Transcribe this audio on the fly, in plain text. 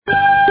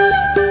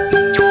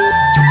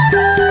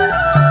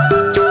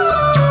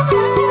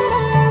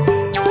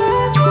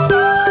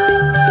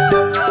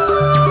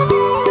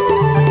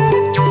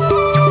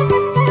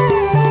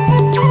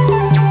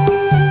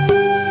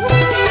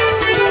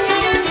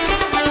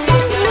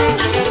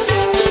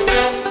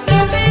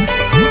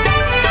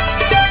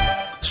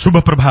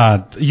शुभ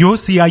प्रभात। यो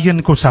सीआईएन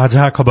को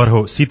साझा खबर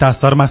हो। सीता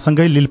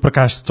शर्मासँगै लील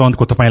प्रकाश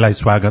चन्दको तपाईंलाई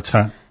स्वागत छ।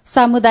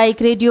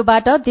 सामुदायिक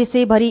रेडियोबाट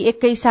देशैभरि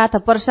एकैसाथ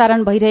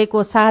प्रसारण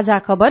भइरहेको साझा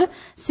खबर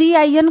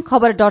सीआईएन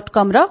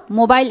खबर.com र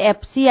मोबाइल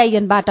एप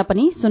सीआईएनबाट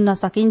पनि सुन्न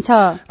सकिन्छ।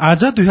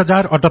 आज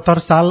 2078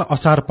 साल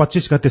असार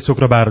 25 गते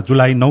शुक्रबार,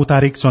 जुलाई 9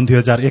 तारिक सन्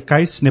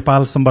 2021,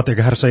 नेपाल सम्वत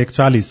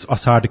 1141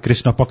 अषाढ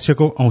कृष्ण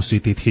पक्षको औँसी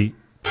तिथि।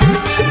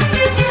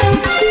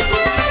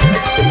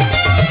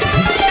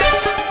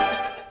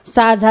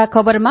 साझा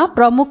खबरमा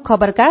प्रमुख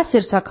खबरका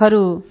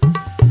शीर्षकहरू।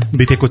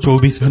 बितेको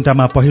 24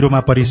 घण्टामा पहिरोमा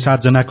परि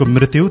 7 जनाको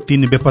मृत्यु,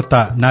 3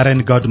 बेपत्ता।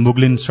 नारायणगढ़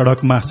मुगलिन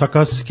सड़कमा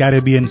सकस,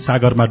 क्यारेबियन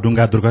सागरमा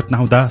डुंगा दुर्घटना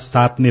हुँदा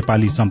 7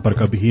 नेपाली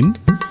सम्पर्कविहीन।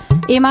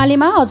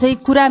 एमालेमा अझै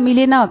कुरा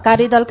मिलेन,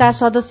 कार्यदलका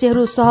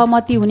सदस्यहरू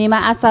सहमति हुनेमा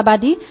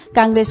आशावादी।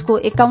 कांग्रेसको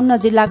 51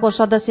 जिल्लाको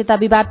सदस्यता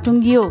विवाद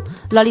टुंगियो।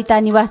 ललिता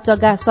निवास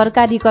जग्गा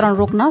सरकारीकरण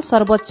रोक्न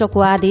सर्वोच्चको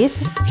आदेश।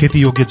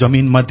 खेतीयोग्य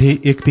जमीन मध्ये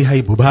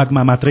 1/3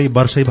 भूभागमा मात्रै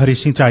वर्षैभरि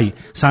सिंचाई,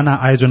 साना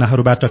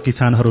आयोजनाहरूबाट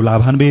किसानहरू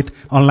लाभान्वित।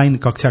 अनलाइन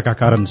कक्षाका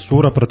कारण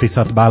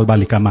 16% बाल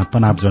बालिकामा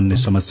तनाव जन्ने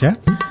समस्या।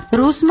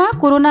 रूसमा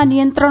कोरोना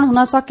नियन्त्रण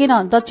हुन सकेन,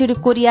 दक्षिण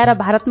कोरिया र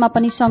भारतमा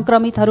पनि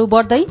संक्रमितहरू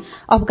बढ्दै।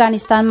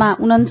 अफगानिस्तानमा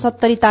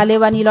 69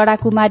 तालेबानी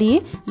लडाकु मारिए।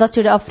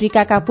 दक्षिण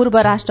अफ्रिकाका पूर्व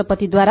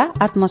राष्ट्रपतिद्वारा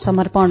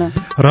आत्मसमर्पण।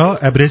 र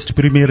एभरेस्ट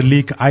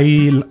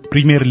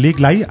प्रिमियर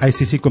लीगलाई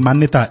आईसीसीको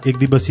मान्यता, एक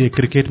दिवसीय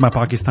क्रिकेटमा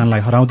पाकिस्तानलाई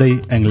हराउँदै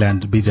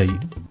इंग्ल्याण्ड विजयी।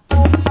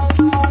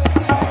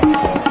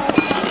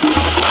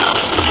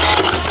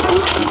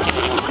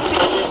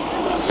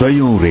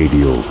 सयौं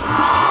रेडियो,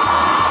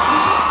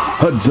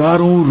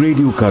 हजारौं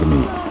रेडियो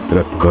कर्मी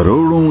र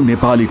करोड़ौं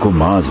नेपालीको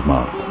माझमा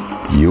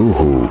यो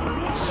हो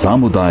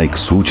सामुदायिक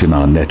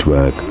सूचना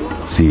नेटवर्क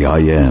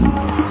सीआईएन।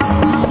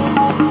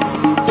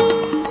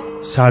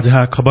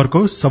 साझा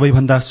खबरको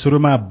सबैभन्दा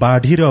शुरूमा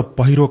बाढ़ी र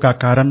पहिरोका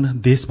कारण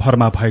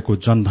देशभरमा भएको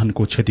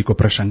जनधनको क्षतिको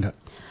प्रसंग।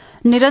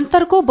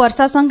 निरन्तरको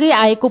वर्षासँगै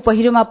आएको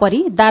पहिरोमा परि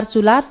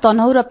दार्चुला,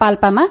 तनहुँ र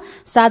पाल्पामा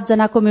 7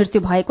 जनाको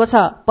मृत्यु भएको छ।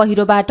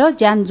 पहिरोबाट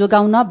ज्यान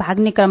जोगाउन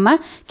भाग्ने क्रममा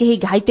केही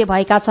घाइते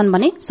भएका छन्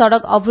भने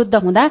सड़क अवरूद्ध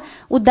हुँदा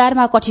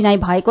उद्धारमा कठिनाई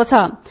भएको छ।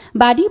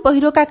 बाढ़ी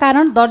पहिरोका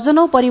कारण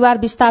दर्जनौं परिवार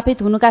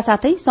विस्थापित हुनुका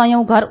साथै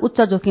सयौं घर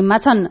उच्च जोखिममा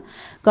छन्।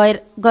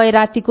 गए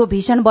रातिको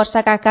भीषण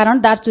वर्षाका कारण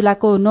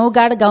दार्चुलाको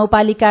नौगाड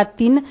गाउँपालिका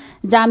 3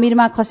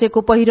 जामिरमा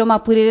खसेको पहिरोमा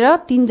पुरेर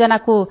 3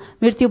 जनाको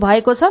मृत्यु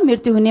भएको छ।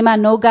 मृत्यु हुनेमा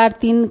नौगाड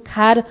 3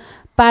 खार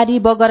पारी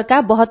बगरका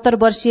 72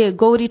 वर्षीय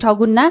गौरी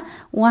ठगुन्ना,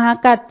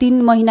 उहाँका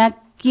 3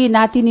 महिनाकी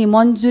नातिनी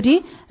मन्जुरी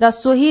र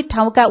सोही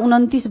ठाउँका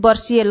 29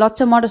 वर्षीय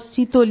लक्ष्मण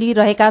सितोली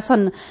रहेका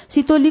छन्।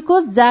 सितोलीको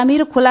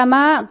जामिर खोलामा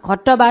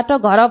घट्टबाट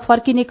घर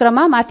फर्किने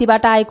क्रममा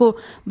माथिबाट आएको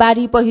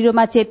बाढ़ी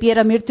पहिरोमा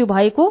चेपिएर मृत्यु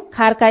भएको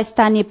खारका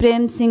स्थानीय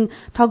प्रेम सिंह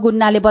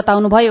ठगुन्नाले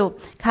बताउनुभयो।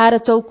 खार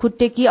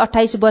चौखुट्टेकी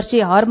 28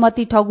 वर्षीय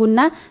हरमती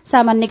ठगुन्ना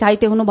सामान्य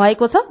घाइते हुनु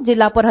भएको छ।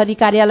 जिल्ला प्रहरी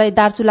कार्यालय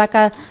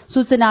दार्चुलाका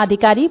सूचना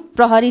अधिकारी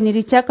प्रहरी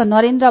निरीक्षक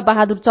नरेन्द्र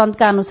बहादुर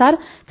चन्दका अनुसार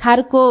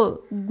खारको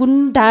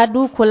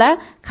गुण्डाडु खोला,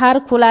 खार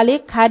खोलाले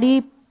खारी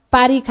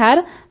पारी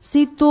खार,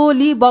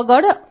 सितोली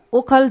बगड,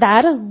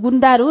 ओखलधार,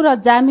 गुण्डारू र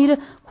जामिर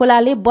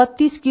खोलाले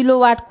 32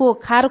 किलोवाटको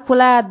खार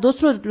खोला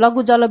दोस्रो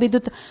लघु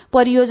जलविद्युत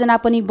परियोजना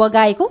पनि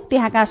बगाएको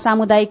त्यहाँका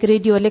सामुदायिक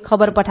रेडियोले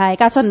खबर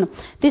पठाएका छन्।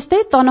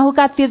 त्यस्तै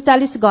तनहुँका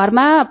 43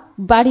 घरमा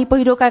बाढ़ी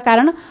पहिरोका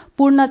कारण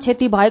पूर्ण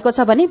क्षति भएको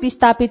छ भने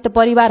विस्थापित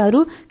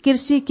परिवारहरू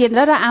कृषि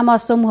केन्द्र र आमा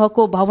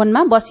समूहको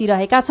भवनमा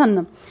बसिरहेका छन्।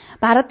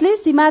 भारतले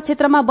सीमा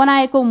क्षेत्रमा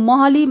बनाएको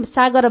महली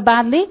सागर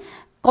बाँधले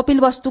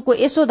कपिलवस्तुको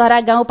यसोधरा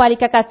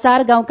गाउँपालिकाका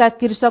 4 गाउँका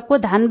कृषकको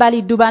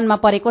धानबाली डुबानमा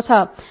परेको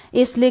छ।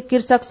 यसले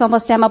कृषक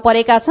समस्यामा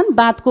परेका छन्।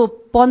 बाँधको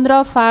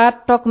 15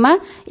 फाटकमा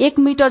 1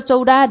 मिटर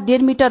चौडा,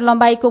 1.5 मिटर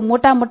लम्बाइको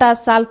मोटा मोटा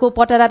सालको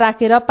पटेरा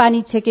राखेर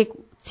पानी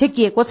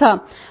छेकिएको छ।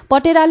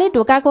 पटेराले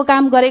ढोकाको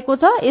काम गरेको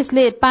छ।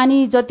 यसले पानी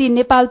जति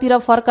नेपालतिर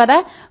फर्कदा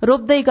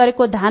रोप्दै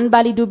गरेको धान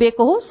बाली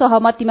डुबेको हो।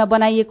 सहमतिमा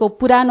बनाइएको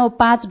पुरानो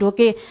 5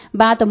 ढोके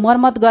बाँध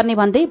मर्मत गर्ने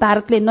भन्दै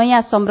भारतले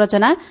नयाँ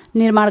संरचना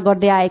निर्माण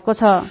गर्दै आएको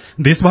छ।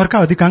 देशभरका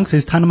अधिकांश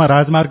स्थानमा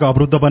राजमार्ग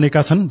अवरूद्ध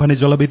बनेका छन् भने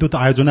जलविद्युत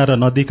आयोजना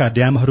र नदीका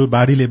ड्यामहरू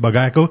बाढ़ीले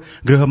बगाएको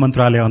गृह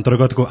मन्त्रालय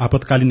अन्तर्गतको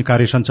आपतकालीन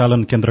कार्य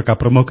सञ्चालन केन्द्रका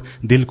प्रमुख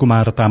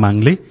दिलकुमार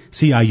तामाङले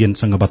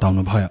सीआईएनसँग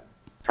बताउनुभयो।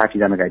 60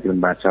 जना घाइते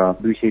हुनु भएको छ।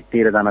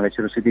 213 जनालाई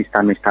सुरक्षित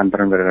स्थानमा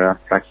स्थानान्तरण गरेर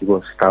राखिएको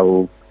अवस्था हो।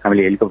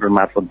 हामीले हेलिकप्टर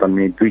मार्फत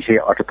बन्ने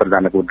 278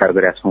 जनाको उद्धार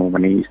गरेका छौं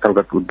भने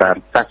स्थलगत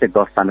उद्धार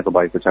 410 जनाको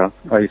भएको छ।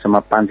 अहिलेसम्म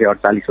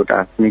 548 वटा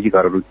निजी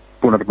घरहरू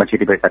पूर्ण रूपमा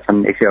क्षति भएका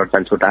छन्।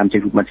 148 वटा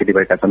आंशिक रूपमा क्षति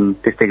भएका छन्।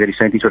 त्यस्तै गरी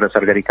 37 वटा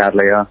सरकारी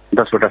कार्यालय,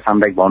 10 वटा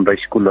सामुदायिक भवन र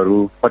स्कुलहरू,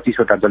 25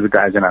 वटा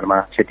जलविद्युत आयोजनाहरूमा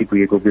क्षति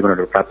पुगेको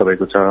विवरणहरू प्राप्त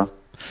भएको छ।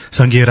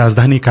 संघीय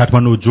राजधानी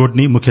काठमाडौँ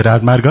जोड्ने मुख्य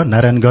राजमार्ग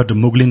नारायणगढ़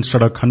मुगलिन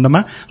सड़क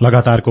खण्डमा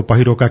लगातारको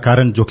पहिरोका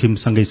कारण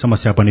जोखिमसँगै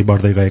समस्या पनि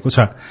बढ्दै गएको छ।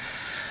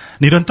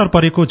 निरन्तर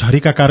परेको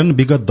झरीका कारण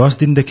विगत 10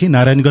 दिनदेखि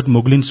नारायणगढ़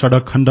मुगलिन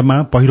सड़क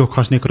खण्डमा पहिरो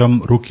खस्ने क्रम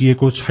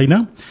रोकिएको छैन।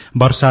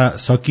 वर्षा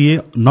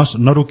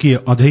नरोकिए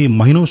अझै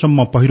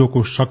महिनौसम्म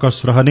पहिरोको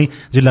सकस रहने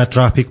जिल्ला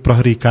ट्राफिक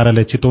प्रहरी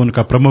कार्यालय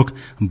चितवनका प्रमुख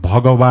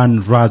भगवान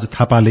राज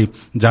थापाले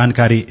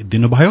जानकारी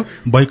दिनुभयो।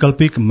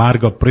 वैकल्पिक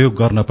मार्ग प्रयोग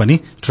गर्न पनि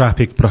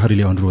ट्राफिक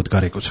प्रहरीले अनुरोध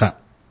गरेको छ।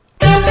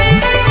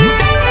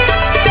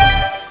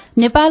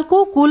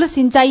 नेपालको कुल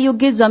सिंचाई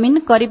योग्य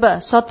जमीन करिब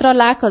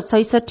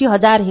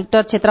 17,66,000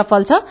 हेक्टर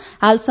क्षेत्रफल छ।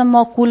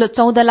 हालसम्म कुल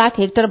 14 लाख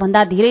हेक्टर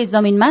भन्दा धेरै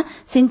जमीनमा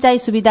सिंचाई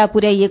सुविधा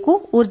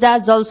पुर्याइएको ऊर्जा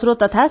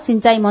जलस्रोत तथा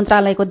सिंचाई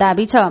मन्त्रालयको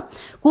दावी छ।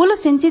 कुल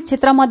सिंचित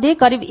क्षेत्रमध्ये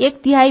करिब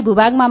 1/3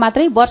 भूभागमा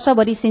मात्रै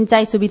वर्षभरि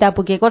सिंचाई सुविधा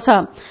पुगेको छ।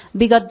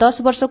 विगत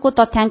 10 वर्षको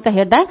तथ्याङ्क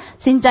हेर्दा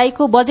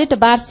सिंचाईको बजेट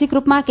वार्षिक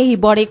रूपमा केही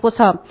बढ़ेको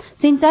छ।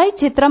 सिंचाई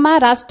क्षेत्रमा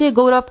राष्ट्रिय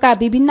गौरवका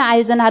विभिन्न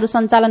आयोजनाहरू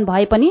सञ्चालन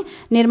भए पनि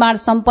निर्माण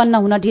सम्पन्न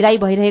हुन ढिलाइ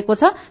भइरहेको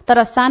छ।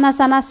 तर साना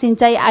साना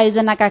सिंचाई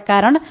आयोजनाका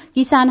कारण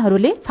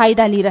किसानहरूले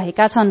फाइदा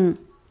लिइरहेका छन्।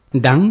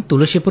 दाङ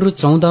तुलसीपुर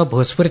 14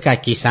 भोजपुरका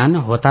किसान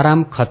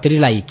होताराम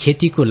खत्रीलाई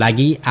खेतीको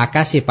लागि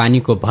आकाशे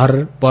पानीको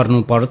भर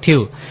पर्नु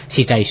पर्थ्यो।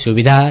 सिंचाई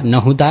सुविधा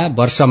नहुँदा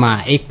वर्षमा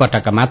एक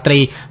पटक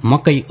मात्रै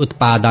मकै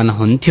उत्पादन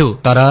हुन्थ्यो।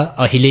 तर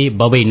अहिले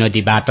बबई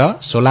नदीबाट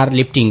सोलर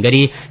लिफ्टिङ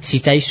गरी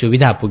सिंचाई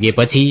सुविधा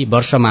पुगेपछि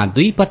वर्षमा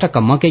 2 पटक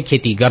मकै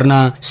खेती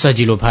गर्न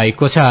सजिलो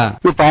भएको छ।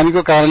 यो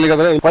पानीको कारणले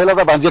गर्दा पहिला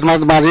त जेठमा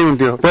माझै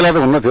हुन्थ्यो, पहिला त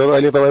हुन्न थियो।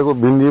 अहिले तपाईको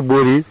भिन्डी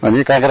बोरी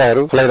अनि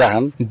काँक्राहरू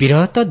फलाइराछन्।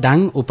 बृहत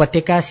दाङ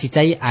उपत्यका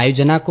सिंचाई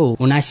आयोजनाको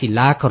 79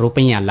 लाख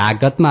रुपैयाँ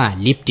लागतमा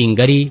लिफ्टिङ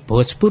गरी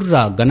भोजपुर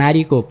र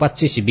गनारीको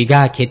 25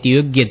 बिघा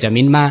खेतीयोग्य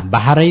जमीनमा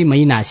 12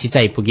 महिना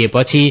सिंचाई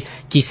पुगेपछि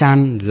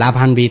किसान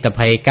लाभान्वित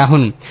भएका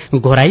हुन्।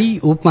 घोराई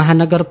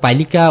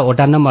उपमहानगरपालिका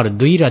वडा नम्बर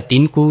 2 र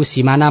 3 को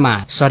सिमानामा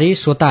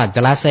सरेसोता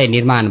जलाशय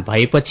निर्माण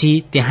भएपछि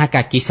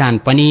त्यहाँका किसान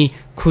पनि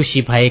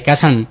खुशी भएका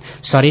छन्।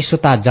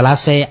 सरेसोता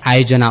जलाशय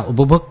आयोजना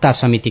उपभोक्ता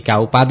समितिका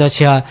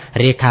उपाध्यक्ष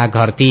रेखा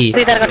घरती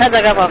 2-4 कठा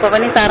जग्गा भएको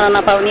पनि चार्न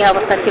नपाउने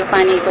अवस्था थियो,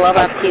 पानीको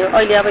अभाव थियो।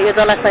 अहिले अब यो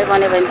जलाशय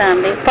बन्यो भने त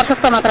हामीले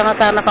प्रशस्त मात्रामा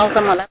चार्न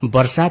पाउँछौँ होला।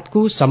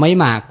 वर्षातको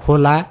समयमा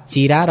खोला,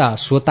 चिरा र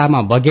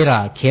सोतामा बगेर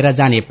खेर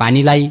जाने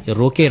पानीलाई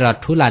रोकेर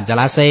ठूला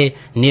जलाशय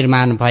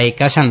निर्माण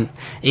भएका छन्।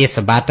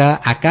 यसबाट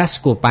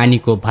आकाशको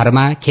पानीको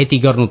भरमा खेती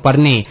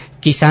गर्नुपर्ने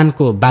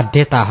किसानको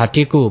बाध्यता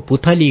हटेको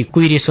पुथली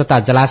कुइरेसोता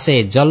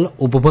जलाशय जल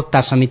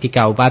उपभोक्ता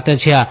समितिका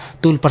उपाध्यक्ष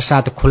तुल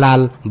प्रसाद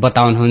खुलाल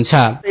बताउनुहुन्छ।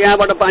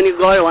 यहाँबाट पानी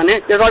गयो भने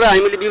त्यसबाट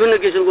हामीले विभिन्न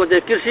किसिमको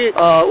चाहिँ कृषि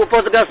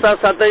उपजका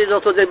साथसाथै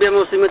जस्तो चाहिँ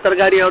बेमौसमी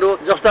तरकारीहरू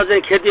जस्ता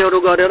चाहिँ खेतीहरू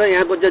गरेर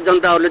यहाँको चाहिँ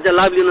जनताहरूले चाहिँ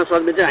लाभ लिन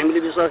सक्ने चाहिँ हामीले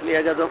विश्वास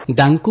लिएका छौँ।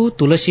 दाङको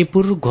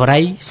तुलसीपुर,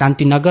 घोराई,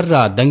 शान्तिनगर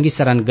र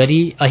दङ्गीशरण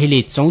गरी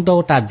अहिले 14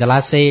 वटा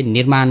जलाशय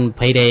निर्माण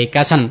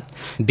भइरहेका छन्।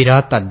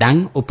 बृहत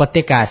दाङ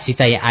उपत्यका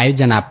सिंचाई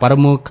आयोजना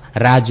प्रमुख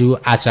राजु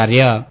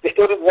आचार्य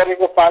स्टोरेज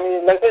गरेको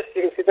पानीलाई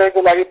चाहिँ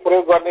सिंचाइको लागि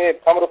प्रयोग गर्ने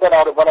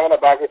संरचनाहरू बनाउन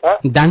बाँकी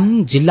छ।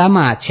 दाङ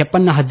जिल्लामा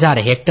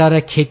 56,000 हेक्टर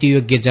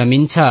खेतीयोग्य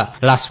जमिन छ।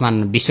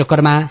 लक्ष्मण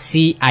विश्वकर्मा,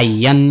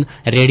 CIN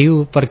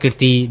रेडियो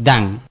प्रकृति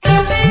दाङ।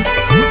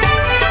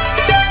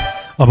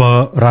 अब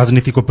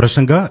राजनीतिको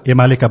प्रसंग।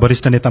 एमालेका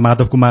वरिष्ठ नेता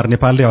माधव कुमार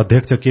नेपालले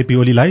अध्यक्ष केपी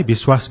ओलीलाई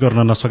विश्वास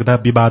गर्न नसक्दा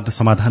विवाद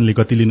समाधानले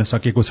गति लिन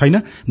सकेको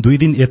छैन। 2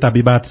 दिन यता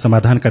विवाद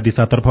समाधानका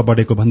दिशातर्फ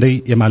बढ़ेको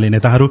भन्दै एमाले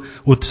नेताहरू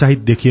उत्साहित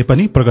देखिए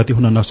पनि प्रगति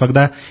हुन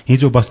नसक्दा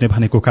हिजो बस्ने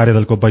भनेको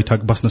कार्यदलको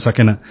बैठक बस्न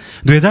सकेन।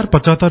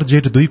 2075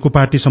 जेठ 2 को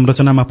पार्टी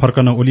संरचनामा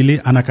फर्कन ओलीले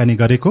आनाकानी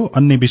गरेको,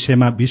 अन्य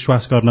विषयमा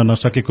विश्वास गर्न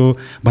नसकेको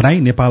भनाई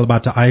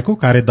नेपालबाट आएको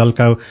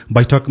कार्यदलको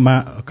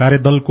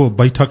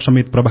बैठक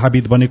समेत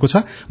प्रभावित बनेको छ।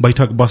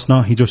 बैठक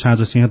बस्न हिजो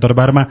साँझ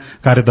सिंहदरबारमा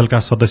कार्यदलका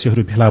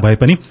सदस्यहरू भेला भए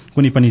पनि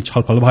कुनै पनि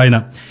छलफल भएन।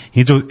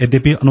 हिजो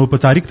यद्यपि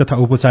अनौपचारिक तथा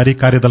औपचारिक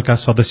कार्यदलका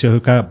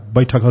सदस्यहरूका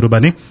बैठकहरू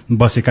भने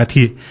बसेका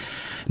थिए।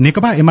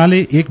 नेकपा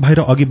एमाले एक भएर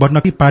अघि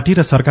बढ़न पार्टी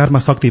र सरकारमा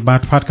शक्ति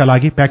बाँडफाँडका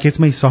लागि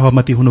प्याकेजमै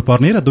सहमति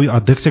हुनुपर्ने र 2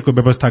 अध्यक्षको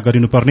व्यवस्था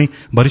गरिनुपर्ने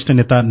वरिष्ठ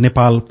नेता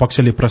नेपाल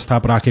पक्षले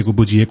प्रस्ताव राखेको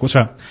बुझिएको छ।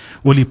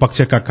 ओली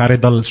पक्षका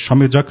कार्यदल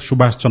संयोजक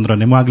सुभाष चन्द्र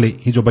नेमागले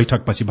हिजो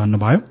बैठकपछि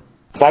भन्नुभयो,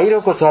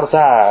 बाहिरको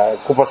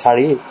चर्चाको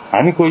पछाडि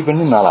हामी कोही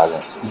पनि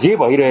नलागौं। जे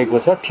भइरहेको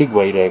छ ठिक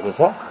भइरहेको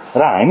छ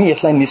र हामी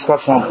यसलाई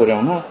निष्कर्षमा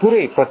पुर्याउन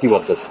पुरै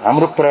प्रतिबद्ध छौं।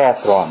 हाम्रो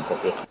प्रयास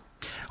रहन्छ।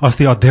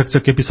 अस्ति अध्यक्ष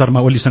केपी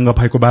शर्मा ओलीसँग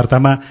भएको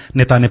वार्तामा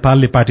नेता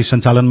नेपालले पार्टी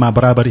सञ्चालनमा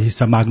बराबरी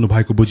हिस्सा माग्नु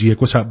भएको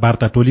बुझिएको छ।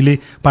 वार्ता टोलीले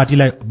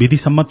पार्टीलाई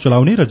विधिसम्मत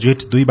चलाउने र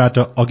जेठ 2 बाट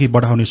अघि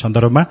बढ़ाउने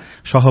सन्दर्भमा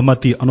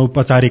सहमति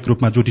अनौपचारिक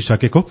रूपमा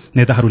जुटिसकेको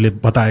नेताहरूले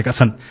बताएका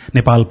छन्।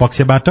 नेपाल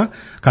पक्षबाट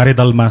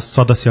कार्यदलमा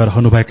सदस्य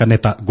रहनुभएका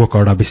नेता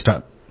गोकर्ण विष्ट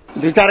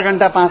 2-4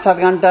 घण्टा 5-7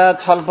 घण्टा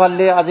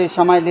छलफलले अझै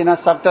समय लिन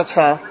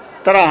सक्दछ,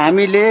 तर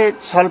हामीले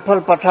छलफल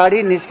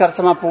पछाडि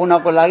निष्कर्षमा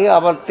पुग्नको लागि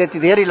अब त्यति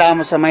धेरै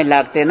लामो समय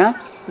लाग्दैन।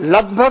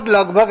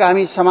 लगभग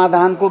हामी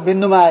समाधानको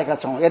बिन्दुमा आएका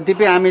छौं।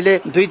 यद्यपि हामीले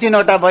 2-3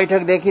 वटा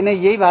बैठकदेखि नै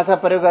यही भाषा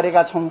प्रयोग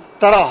गरेका छौं,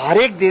 तर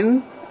हरेक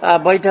दिन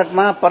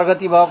बैठकमा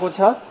प्रगति भएको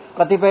छ।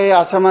 कतिपय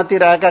असहमति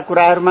रहेका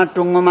कुराहरूमा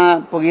टुङ्गोमा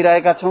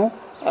पुगिरहेका छौं।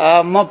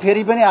 म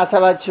फेरि पनि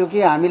आशावादी छु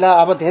कि हामीलाई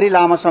अब धेरै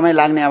लामो समय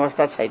लाग्ने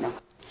अवस्था छैन।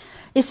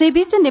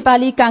 यसैबीच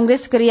नेपाली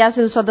कांग्रेस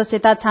क्रियाशील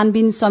सदस्यता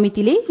छानबिन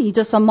समितिले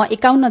हिजोसम्म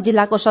 51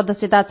 जिल्लाको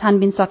सदस्यता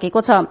छानबिन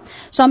सकेको छ।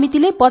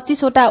 समितिले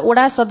 25 वटा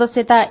ओडा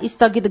सदस्यता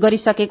स्थगित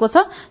गरिसकेको छ।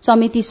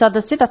 समिति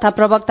सदस्य तथा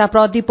प्रवक्ता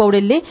प्रदीप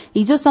पौडेलले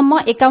हिजोसम्म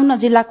 51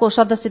 जिल्लाको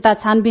सदस्यता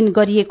छानबिन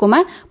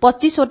गरिएकोमा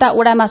 25 वटा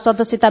ओडामा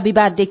सदस्यता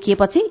विवाद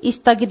देखिएपछि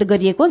स्थगित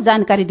गरिएको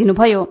जानकारी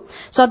दिनुभयो।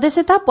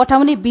 सदस्यता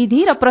पठाउने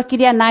विधि र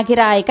प्रक्रिया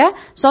नाघेर आएका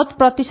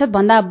 100%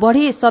 भन्दा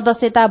बढ़ी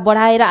सदस्यता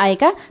बढ़ाएर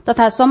आएका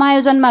तथा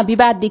समायोजनमा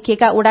विवाद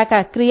देखिएका ओडाका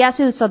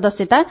क्रियाशील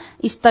सदस्यता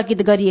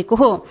स्थगित गरिएको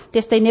हो।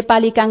 त्यस्तै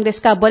नेपाली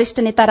कांग्रेसका वरिष्ठ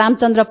नेता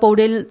रामचन्द्र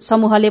पौडेल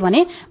समूहले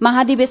भने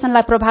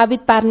महाधिवेशनलाई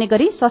प्रभावित पार्ने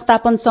गरी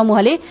संस्थापन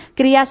समूहले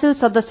क्रियाशील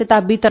सदस्यता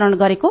वितरण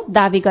गरेको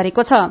दावी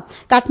गरेको छ।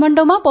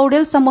 काठमाडौँमा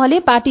पौडेल समूहले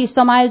पार्टी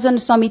समायोजन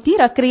समिति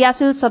र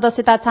क्रियाशील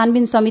सदस्यता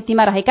छानबिन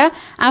समितिमा रहेका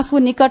आफू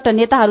निकट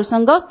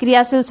नेताहरूसँग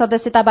क्रियाशील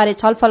सदस्यताबारे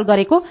छलफल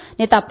गरेको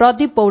नेता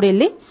प्रदीप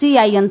पौडेलले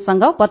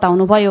सीआईएनसँग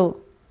बताउनुभयो।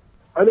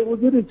 अनि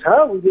उजुरी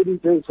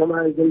चाहिँ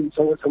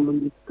समायोजनसँग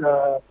सम्बन्धित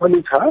पनि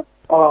छ,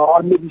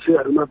 अन्य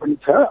विषयहरूमा पनि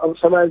छ। अब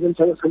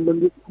समायोजनसँग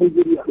सम्बन्धित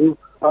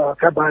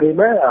उजुरीहरूका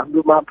बारेमा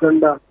हाम्रो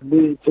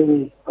मापदण्डले चाहिँ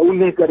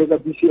उल्लेख गरेका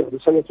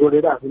विषयहरूसँग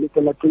जोडेर हामीले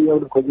त्यसलाई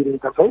टुङ्ग्याउन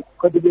खोजिरहेका छौँ।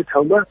 कतिपय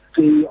ठाउँमा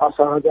चाहिँ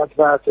असहज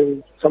अथवा चाहिँ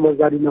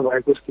समझदारी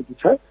नभएको स्थिति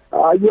छ।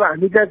 यो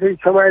हामीका चाहिँ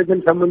समायोजन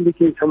सम्बन्धी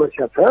केही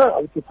समस्या छ।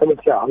 अब त्यो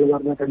समस्या हल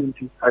गर्नका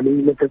निम्ति हामी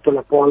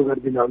नेतृत्वलाई पहल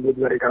गरिदिन अनुरोध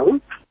गरेका हौँ।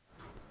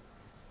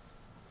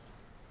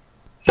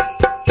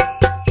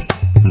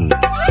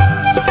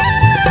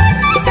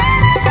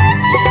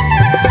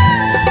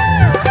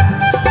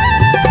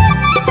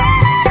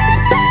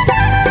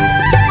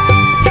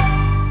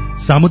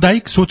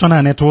 सामुदायिक सूचना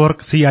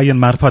नेटवर्क सीआईएन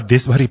मार्फत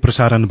देशभरि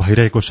प्रसारण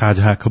भइरहेको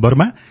साझा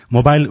खबरमा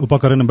मोबाइल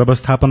उपकरण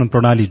व्यवस्थापन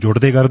प्रणाली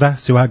जोड्दै गर्दा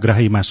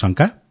सेवाग्राहीमा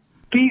शंका।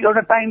 केही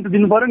एउटा टाइम त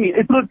दिनु पर्यो नि।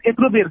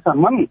 यत्रो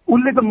बेरसम्म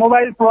उसले त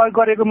मोबाइल प्रयोग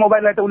गरेको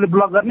मोबाइललाई त उसले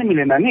ब्लक गर्नै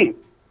मिलेन नि।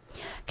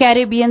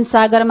 क्यारेबियन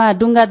सागरमा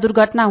डुंगा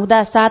दुर्घटना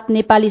हुँदा 7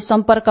 नेपाली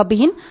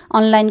सम्पर्कविहीन,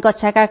 अनलाइन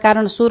कक्षाका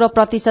कारण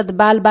 16%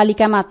 बाल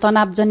बालिकामा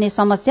तनावजन्य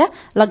समस्या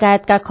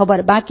लगायतका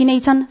खबर बाँकी नै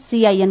छन्।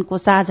 सीआईएनको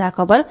साझा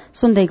खबर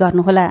सुन्दै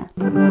गर्नुहोला।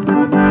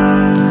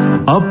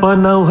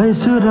 अपनाऊ है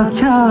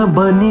सुरक्षा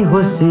बनी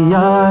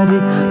होशियारी,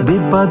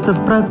 विपद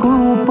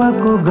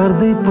प्रकोपको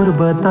गर्दै पूर्व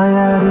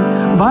तयारी,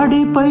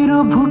 बाढी पहिरो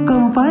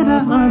भूकम्प र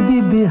आँधी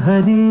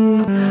बेहरी,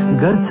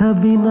 गर्छ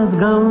विनाश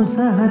गाउँ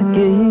शहर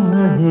केही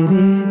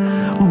नहेरी,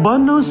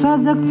 बनो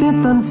सजग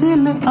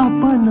चेतनशील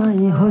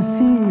अपनाई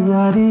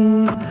होशियारी,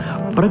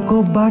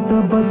 प्रकोपबाट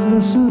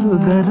बच्न सुरु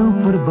गरौँ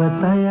पूर्व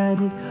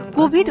तयारी।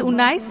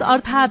 कोभिड-19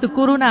 अर्थात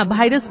कोरोना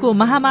भाइरसको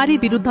महामारी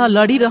विरूद्ध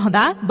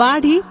लडिरहँदा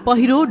बाढ़ी,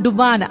 पहिरो,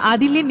 डुबान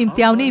आदिले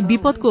निम्त्याउने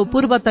विपदको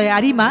पूर्व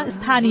तयारीमा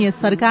स्थानीय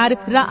सरकार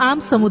र आम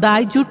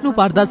समुदाय जुट्नु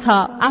पर्दछ।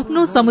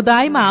 आफ्नो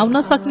समुदायमा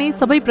आउन सक्ने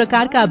सबै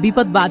प्रकारका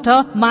विपदबाट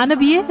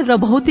मानवीय र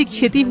भौतिक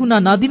क्षति हुन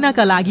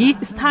नदिनका लागि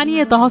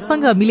स्थानीय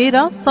तहसँग मिलेर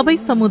सबै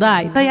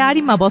समुदाय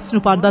तयारीमा बस्नु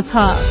पर्दछ।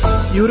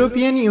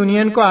 युरोपियन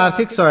युनियनको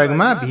आर्थिक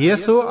सहयोगमा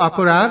VSO,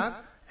 अकुराग,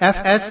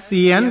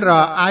 FSCN र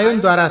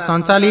आयोनद्वारा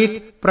सञ्चालित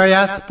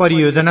प्रयास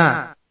परियोजना।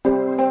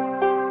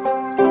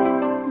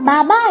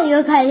 बाबा,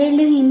 यो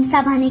घरेलु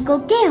हिंसा भनेको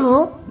के हो?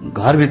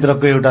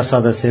 घरभित्रको एउटा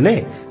सदस्यले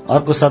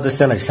अर्को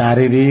सदस्यलाई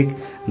शारीरिक,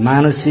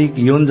 मानसिक,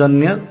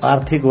 यौनजन्य,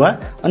 आर्थिक वा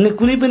अन्य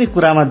कुनै पनि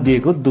कुरामा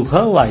दिएको दुःख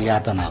वा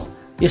यातना हो।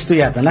 यस्तो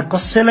यातना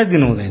कसैलाई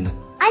दिनु हुँदैन।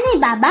 अनि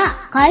बाबा,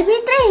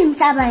 घरभित्र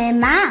हिंसा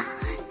भएमा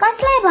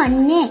कसलाई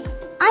भन्ने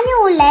अनि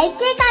उलाई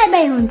के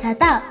कारबाही हुन्छ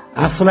त?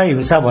 आफूलाई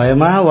हिंसा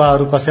भएमा वा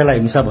अरू कसैलाई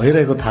हिंसा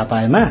भइरहेको थाहा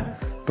पाएमा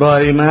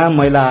प्रहरीमा,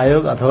 महिला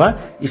आयोग अथवा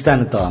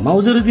स्थानीय तहमा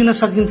उजुरी दिन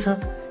सकिन्छ।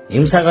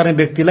 हिंसा गर्ने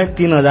व्यक्तिलाई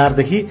 3,000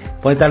 देखि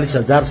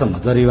 45,000 सम्म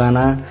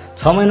जरिवाना,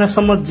 6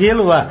 महिनासम्म जेल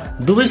वा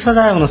दुवै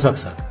सजाय हुन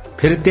सक्छ।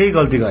 फेरि त्यही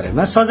गल्ती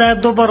गरेमा सजाय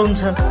दोब्बर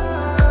हुन्छ।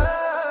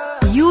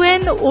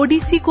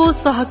 UNODC को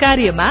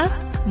सहकार्यमा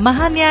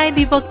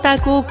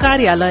महान्यायाधिवक्ताको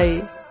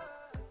कार्यालय।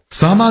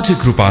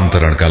 सामाजिक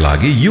रूपान्तरणका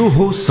लागि यो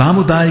हो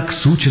सामुदायिक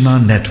सूचना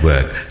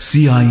नेटवर्क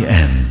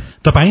CIN।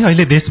 तपाई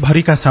अहिले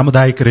देशभरिका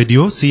सामुदायिक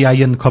रेडियो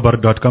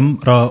CINखबर.com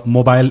र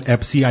मोबाइल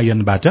एप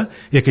CINबाट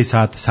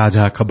एकैसाथ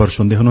साझा खबर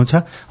सुन्दै हुनुहुन्छ।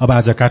 अब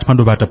आज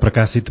काठमाडौँबाट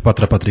प्रकाशित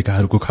पत्र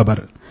पत्रिकाहरूको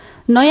खबर।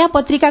 नयाँ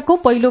पत्रिकाको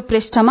पहिलो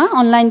पृष्ठमा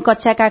अनलाइन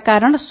कक्षाका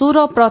कारण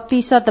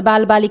 16%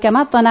 बाल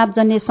बालिकामा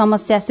तनावजन्य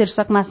समस्या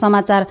शीर्षकमा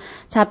समाचार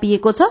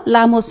छापिएको छ।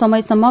 लामो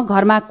समयसम्म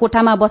घरमा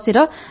कोठामा बसेर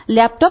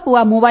ल्यापटप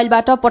वा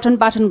मोबाइलबाट पठन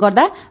पाठन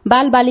गर्दा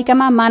बाल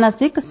बालिकामा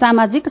मानसिक,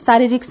 सामाजिक,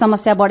 शारीरिक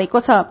समस्या बढ़ेको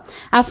छ।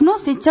 आफ्नो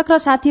शिक्षक र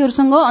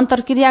साथीहरूसँग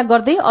अन्तर्क्रिया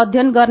गर्दै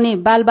अध्ययन गर्ने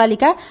बाल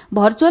बालिका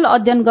भर्चुअल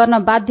अध्ययन गर्न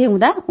बाध्य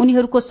हुँदा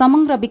उनीहरूको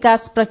समग्र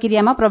विकास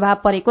प्रक्रियामा प्रभाव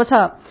परेको छ।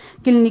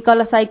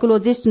 क्लिनिकल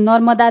साइकोलोजिस्ट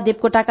नर्मदा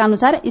देवकोटाका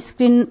अनुसार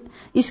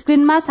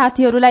स्क्रिनमा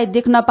साथीहरूलाई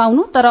देख्न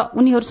पाउनु तर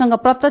उनीहरूसँग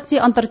प्रत्यक्ष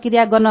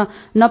अन्तर्क्रिया गर्न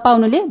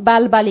नपाउनुले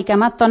बाल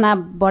बालिकामा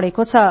तनाव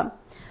बढ़ेको छ।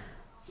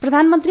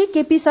 प्रधानमन्त्री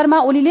केपी शर्मा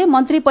ओलीले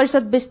मन्त्री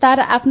परिषद विस्तार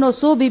आफ्नो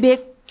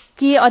स्वविवेक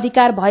के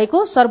अधिकार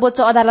भएको सर्वोच्च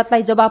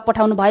अदालतलाई जवाब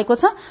पठाउनु भएको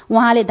छ।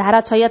 उहाँले धारा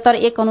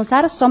 76(1)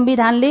 अनुसार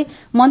संविधानले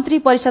मन्त्री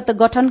परिषद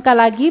गठनका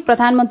लागि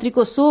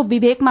प्रधानमन्त्रीको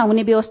स्वविवेकमा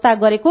हुने व्यवस्था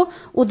गरेको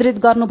उद्धृत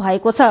गर्नु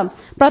भएको छ।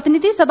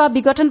 प्रतिनिधि सभा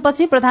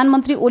विघटनपछि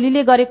प्रधानमन्त्री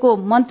ओलीले गरेको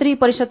मन्त्री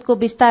परिषदको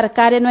विस्तार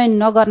कार्यान्वयन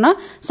नगर्न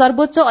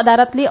सर्वोच्च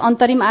अदालतले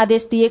अन्तरिम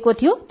आदेश दिएको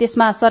थियो।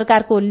 त्यसमा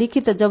सरकारको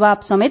लिखित जवाब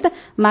समेत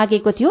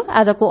मागेको थियो।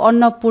 आजको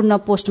अन्नपूर्ण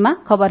पोस्टमा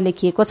खबर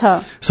लेखिएको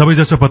छ।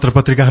 सबैजसो पत्र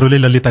पत्रिकाहरूले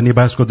ललिता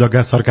निवासको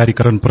जग्गा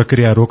सरकारीकरण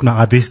प्रक्रिया रोक्न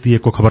आदेश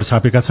दिएको खबर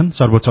छापेका छन्।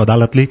 सर्वोच्च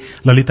अदालतले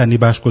ललिता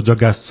निवासको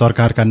जग्गा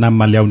सरकारका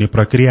नाममा ल्याउने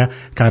प्रक्रिया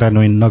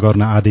कार्यान्वयन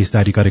नगर्न आदेश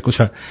जारी गरेको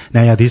छ।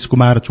 न्यायाधीश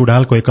कुमार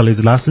चुडालको एकल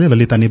इजलासले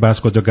ललिता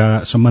निवासको जग्गा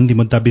सम्बन्धी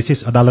मुद्दा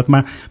विशेष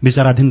अदालतमा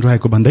विचाराधीन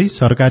रहेको भन्दै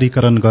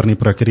सरकारीकरण गर्ने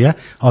प्रक्रिया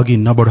अघि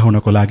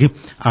नबढ़ाउनको लागि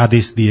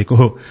आदेश दिएको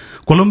हो।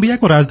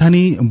 कोलम्बियाको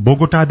राजधानी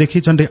बोगोटादेखि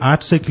झण्डै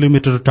 800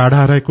 किलोमिटर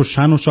टाढा रहेको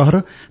सानो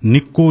शहर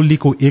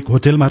निकोलीको एक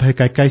होटलमा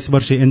रहेका 21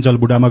 वर्षीय एन्जल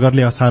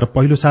बुढामगरले असार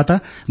पहिलो साता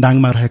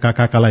दाङमा रहेका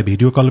काकालाई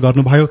भिडियो कल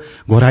गर्नुभयो।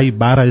 घोराई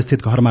 12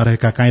 स्थित घरमा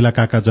रहेका काइला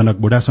काका जनक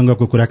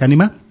बुढासँगको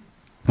कुराकानीमा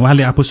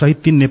उहाँले आफूसहित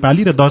 3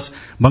 नेपाली र 10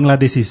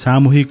 बंगलादेशी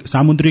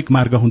सामुद्रिक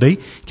मार्ग हुँदै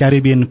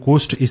क्यारिबियन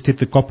कोस्ट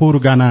स्थित कपुर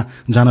गाना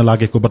जान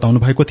लागेको बताउनु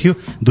भएको थियो।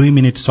 2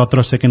 मिनट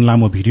 17 सेकेण्ड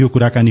लामो भिडियो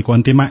कुराकानीको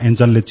अन्त्यमा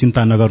एन्जलले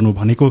चिन्ता नगर्नु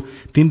भनेको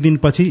 3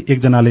 दिनपछि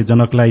एकजनाले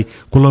जनकलाई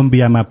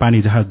कोलम्बियामा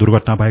पानी जहाज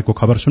दुर्घटना भएको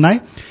खबर सुनाए।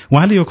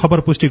 उहाँले यो खबर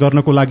पुष्टि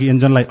गर्नको लागि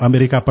एन्जललाई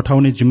अमेरिका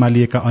पठाउने जिम्मा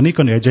लिएका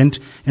अनेकन एजेन्ट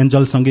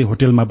एन्जलसँगै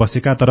होटलमा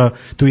बसेका तर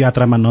त्यो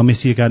यात्रामा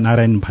नमेसिएका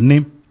नारायण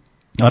भन्ने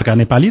अर्का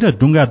नेपाली र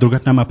डुङ्गा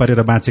दुर्घटनामा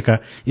परेर बाँचेका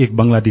एक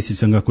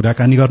बंगलादेशीसँग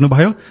कुराकानी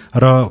गर्नुभयो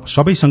र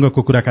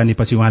सबैसँगको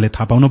कुराकानीपछि उहाँले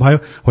थाहा पाउनुभयो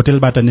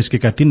होटलबाट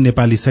निस्केका 3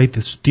 नेपाली सहित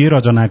 13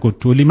 जनाको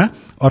टोलीमा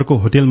अर्को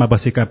होटलमा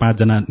बसेका 5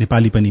 जना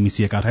नेपाली पनि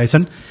मिसिएका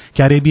रहेछन्।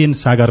 क्यारिबियन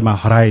सागरमा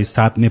हराए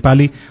 7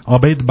 नेपाली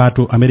अवैध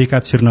बाटो अमेरिका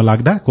छिर्न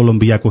लाग्दा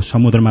कोलम्बियाको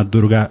समुद्रमा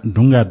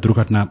डुङ्गा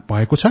दुर्घटना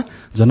भएको छ।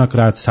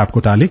 जनकराज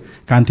सापकोटाले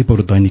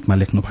कान्तिपुर दैनिकमा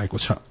लेख्नु भएको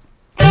छ।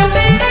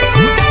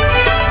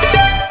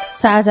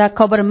 साझा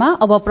खबरमा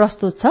अब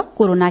प्रस्तुत छ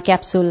कोरोना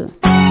क्याप्सुल।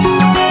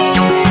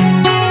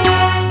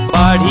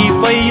 बाढी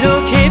पहिरो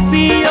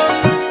खेपियो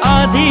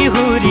आधी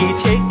हुरी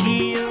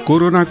छेकियो।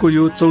 कोरोनाको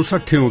यो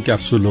 64औं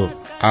क्याप्सुल हो।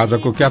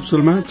 आजको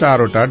क्याप्सुलमा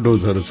 4 वटा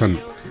डोजहरू छन्।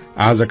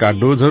 आजका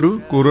डोजहरू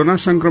कोरोना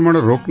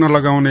संक्रमण रोक्न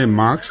लगाउने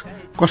मास्क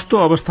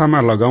कस्तो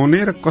अवस्थामा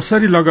लगाउने र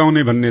कसरी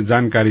लगाउने भन्ने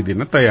जानकारी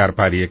दिन तयार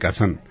पारिएका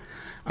छन्।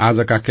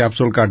 आजका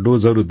क्याप्सुलका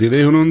डोजहरू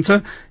दिँदै हुनुहुन्छ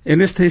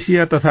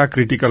एनेस्थेसिया तथा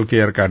क्रिटिकल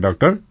केयरका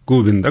डाक्टर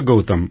गोविन्द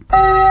गौतम।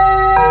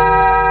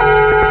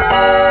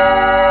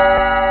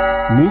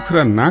 मुख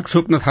र नाक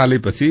छोप्न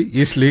थालेपछि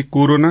यसले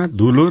कोरोना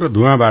धुलो र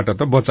धुवाँबाट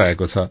त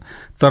बचाएको छ,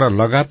 तर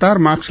लगातार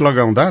मास्क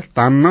लगाउँदा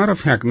तान्न र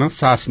फ्याँक्न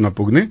सास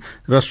नपुग्ने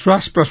र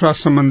श्वास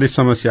प्रश्वास सम्बन्धी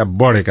समस्या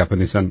बढ़ेका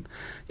पनि छन्।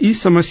 यी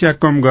समस्या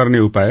कम गर्ने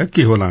उपाय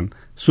के होलान्?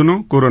 सुनौ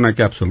कोरोना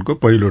क्याप्सुलको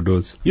पहिलो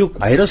डोज। यो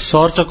भाइरस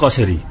सर्छ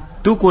कसरी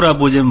त्यो कुरा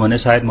बुझ्यौं भने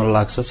सायद मलाई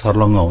लाग्छ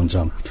छर्लङ्ग हुन्छ।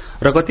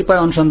 र कतिपय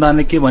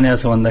अनुसन्धानले के भनेको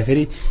छ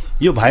भन्दाखेरि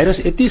यो भाइरस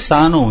यति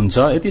सानो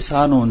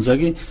हुन्छ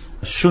कि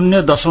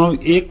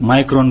 0.1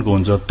 माइक्रोनको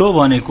हुन्छ। त्यो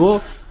भनेको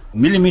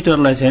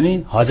मिलिमिटरलाई चाहिँ नि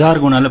 1000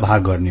 गुणाले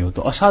भाग गर्ने हो।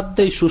 त्यो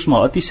असाध्यै सूक्ष्म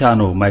अति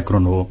सानो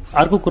माइक्रोन हो।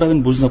 अर्को कुरा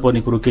पनि बुझ्न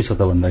पर्ने कुरो के छ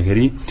त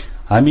भन्दाखेरि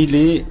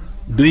हामीले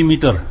 2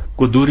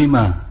 मिटरको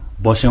दूरीमा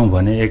बस्यौं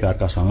भने एक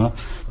अर्कासँग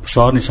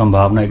सर्ने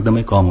सम्भावना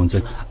एकदमै कम हुन्छ।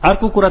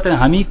 अर्को कुरा चाहिँ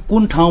हामी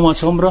कुन ठाउँमा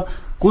छौं र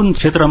कुन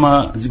क्षेत्रमा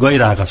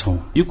गइरहेका छौं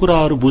यो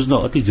कुराहरू बुझ्न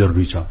अति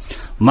जरुरी छ।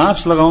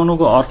 मास्क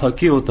लगाउनुको अर्थ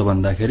के हो त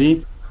भन्दाखेरि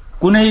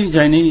कुनै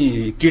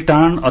चाहिँ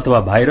कीटाणु अथवा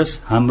भाइरस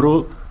हाम्रो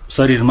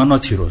शरीरमा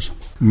नछिरोस्।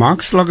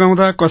 मास्क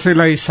लगाउँदा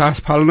कसैलाई सास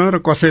फाल्न र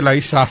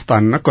कसैलाई सास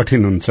तान्न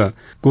कठिन हुन्छ।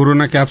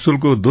 कोरोना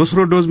क्याप्सुलको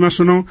दोस्रो डोजमा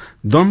सुनौ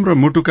दम र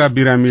मुटुका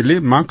बिरामीले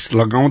मास्क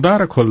लगाउँदा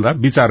र खोल्दा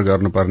विचार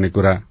गर्नुपर्ने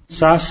कुरा।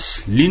 सास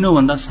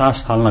लिनुभन्दा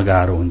सास फाल्न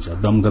गाह्रो हुन्छ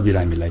दमका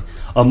बिरामीलाई।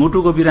 अब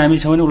मुटुको बिरामी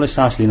छ भने उसलाई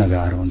सास लिन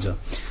गाह्रो हुन्छ।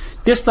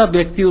 त्यस्ता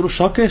व्यक्तिहरू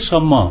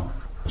सकेसम्म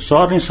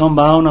सर्ने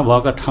सम्भावना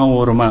भएका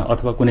ठाउँहरूमा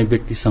अथवा कुनै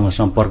व्यक्तिसँग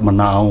सम्पर्कमा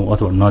नआउँ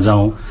अथवा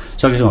नजाउँ,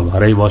 सकेसम्म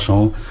घरै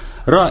बसौं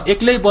र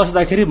एक्लै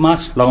बस्दाखेरि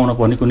मास्क लगाउन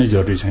पर्ने कुनै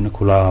जरुरी छैन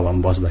खुला हावामा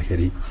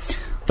बस्दाखेरि।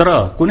 तर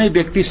कुनै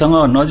व्यक्तिसँग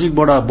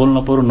नजिकबाट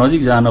बोल्न पर्यो,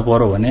 नजिक जान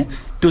पर्यो भने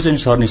त्यो चाहिँ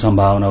सर्ने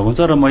सम्भावना हुन्छ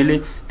र मैले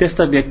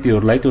त्यस्ता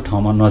व्यक्तिहरूलाई त्यो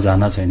ठाउँमा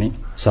नजान चाहिँ नि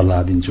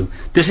सल्लाह दिन्छु।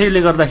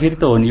 त्यसैले गर्दाखेरि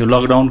त हो नि यो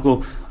लकडाउनको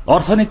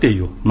अर्थ नै त्यही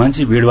हो,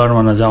 मान्छे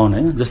भिडभाडमा नजाउन्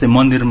हैन। जस्तै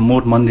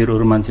मोट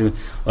मन्दिरहरू मान्छे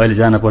अहिले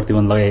जान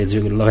प्रतिबन्ध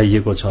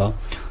लगाइएको छ,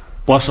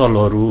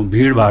 पसलहरू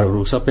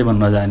भिडभाडहरू सबैमा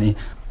नजाने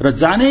र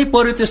जानै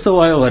पर्यो त्यस्तो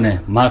भयो भने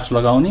मास्क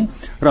लगाउने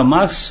र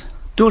मास्क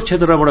त्यो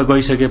क्षेत्रबाट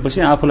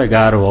गइसकेपछि आफूलाई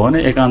गाह्रो हो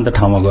भने एकान्त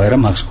ठाउँमा गएर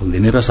मास्क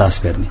खोलिदिने र सास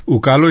फेर्ने।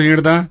 उकालो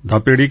हिँड्दा,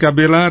 धपेडीका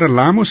बेला र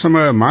लामो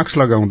समय मास्क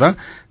लगाउँदा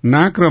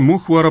नाक र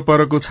मुख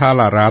वरपरको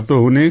छाला रातो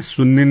हुने,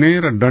 सुन्निने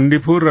र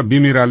डन्डीफोर र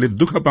बिमिराले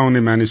दुःख पाउने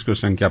मानिसको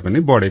संख्या पनि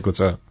बढ़ेको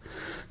छ।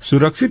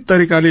 सुरक्षित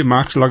तरिकाले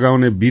मास्क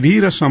लगाउने विधि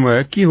र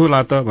समय के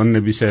होला त भन्ने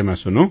विषयमा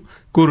सुनौ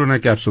कोरोना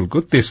क्याप्सुलको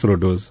तेस्रो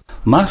डोज।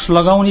 मास्क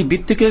लगाउने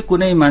बित्तिकै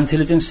कुनै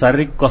मान्छेले चाहिँ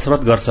शारीरिक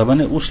कसरत गर्छ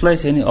भने उसलाई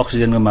चाहिँ नि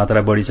अक्सिजनको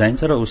मात्रा बढी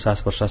चाहिन्छ र उ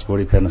सास प्रश्वास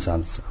बढी फेर्न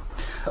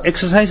चाहन्छ।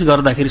 एक्सरसाइज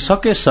गर्दाखेरि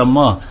सकेसम्म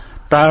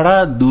टाढा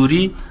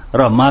दूरी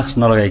र मास्क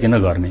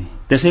नलगाइकन गर्ने।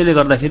 त्यसैले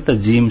गर्दाखेरि त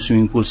जिम,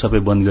 स्विमिङ पुल सबै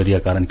बन्द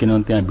गरिएका कारण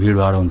किनभने त्यहाँ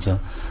भिडभाड हुन्छ।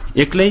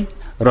 एक्लै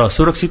र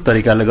सुरक्षित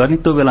तरिकाले गर्ने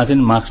त्यो बेला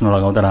चाहिँ मास्क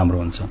नलगाउँदा राम्रो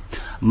हुन्छ।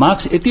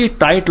 मास्क यति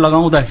टाइट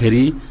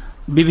लगाउँदाखेरि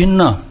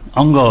विभिन्न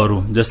अंगहरू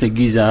जस्तै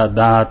गिजा,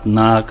 दाँत,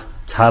 नाक,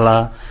 छाला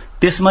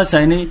त्यसमा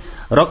चाहिँ नि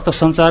रक्त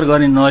सञ्चार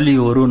गर्ने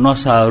नलीहरू,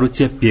 नसाहरू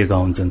चेप्पिएका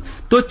हुन्छन्।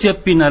 त्यो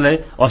चेप्पिनलाई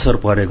असर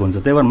परेको हुन्छ।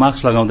 त्यही भएर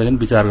मास्क लगाउँदाखेरि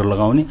विचार गरेर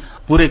लगाउने,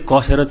 पुरै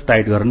कसेर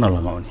टाइट गरेर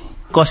नलगाउने।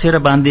 कसेर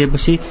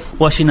बाँधिएपछि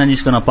पसिना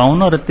निस्कन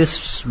पाउन र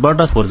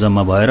त्यसबाट फोहोर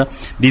जम्मा भएर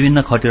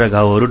विभिन्न खटिरा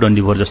घाउहरू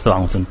डन्डीफोर जस्तो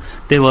आउँछन्।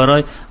 त्यही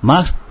भएर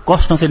मास्क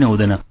कस्न चाहिँ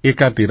हुँदैन।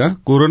 एकातिर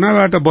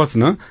कोरोनाबाट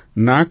बच्न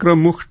नाक र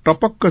मुख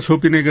टपक्क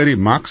छोपिने गरी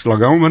मास्क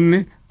लगाऊ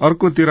भन्ने,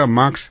 अर्कोतिर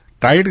मास्क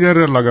टाइट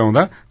गरेर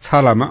लगाउँदा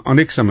छालामा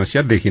अनेक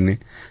समस्या देखिने।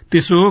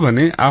 त्यसो हो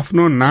भने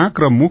आफ्नो नाक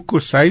र मुखको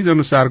साइज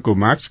अनुसारको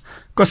मास्क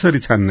कसरी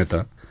छान्ने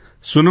त?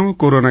 सुनौ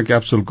कोरोना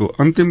क्याप्सुलको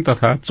अन्तिम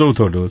तथा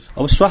चौथो डोज।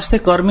 अब स्वास्थ्य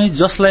कर्मी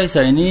जसलाई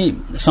चाहिँ नि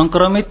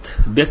संक्रमित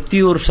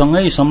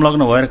व्यक्तिहरूसँगै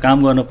संलग्न भएर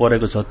काम गर्न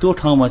परेको छ त्यो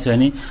ठाउँमा चाहिँ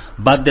नि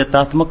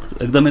बाध्यतात्मक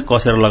एकदमै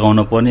कसेर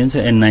लगाउन पर्ने हुन्छ,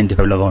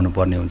 N95 लगाउनु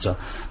पर्ने हुन्छ।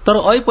 तर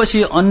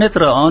अहिले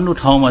अन्यत्र अरू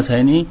ठाउँमा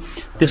चाहिँ नि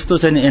त्यस्तो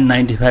चाहिँ नि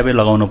N95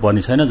 लगाउनु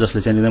पर्ने छैन,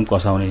 जसले चाहिँ एकदम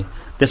कसाउने।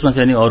 त्यसमा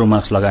चाहिँ नि अरू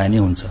मास्क लगाए नि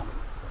हुन्छ।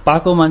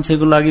 पाको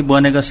मान्छेको लागि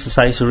बनेका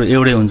साइजहरू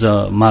एउटै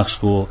हुन्छ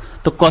मास्कको,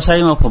 त्यो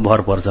कसाईमा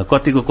भर पर्छ,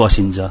 कतिको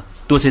कसिन्छ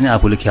त्यो चाहिँ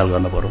आफूले ख्याल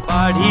गर्न पर्यो।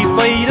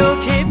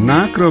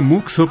 नाक र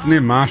मुख छोप्ने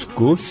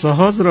मास्कको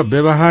सहज र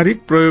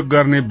व्यावहारिक प्रयोग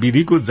गर्ने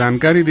विधिको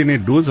जानकारी दिने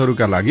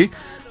डोजहरूका लागि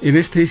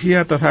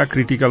एनेस्थेसिया तथा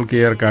क्रिटिकल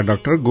केयरका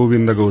डाक्टर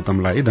गोविन्द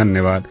गौतमलाई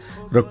धन्यवाद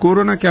र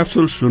कोरोना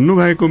क्याप्सुल सुन्नु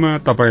भएकोमा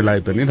तपाईलाई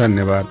पनि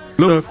धन्यवाद।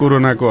 ल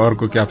कोरोनाको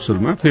अर्को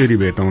क्याप्सुलमा फेरि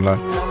भेटौँला।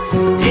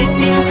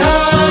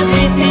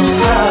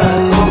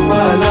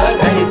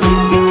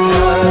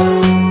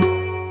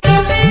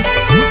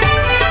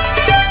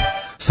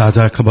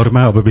 साझा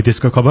खबरमा अब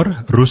विदेशको खबर।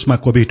 रूसमा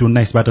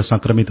कोभिड-19बाट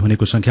संक्रमित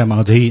हुनेको संख्यामा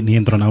अझै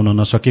नियन्त्रण आउन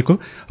नसकेको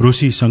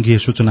रूसी संघीय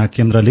सूचना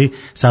केन्द्रले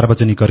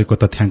सार्वजनिक गरेको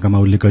तथ्याङ्कमा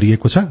उल्लेख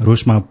गरिएको छ।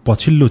 रूसमा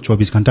पछिल्लो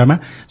 24 घण्टामा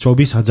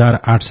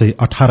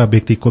 24,818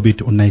 व्यक्ति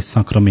कोभिड-19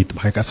 संक्रमित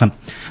भएका छन्।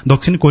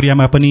 दक्षिण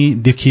कोरियामा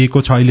पनि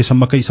देखिएको छ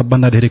अहिलेसम्मकै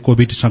सबभन्दा धेरै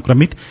कोभिड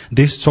संक्रमित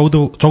देश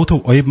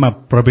चौथो वेबमा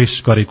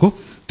प्रवेश गरेको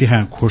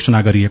त्यहाँ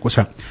घोषणा गरिएको छ।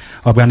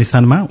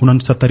 अफगानिस्तानमा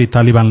 69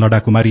 तालिबान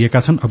लडाकु मारिएका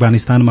छन्।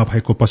 अफगानिस्तानमा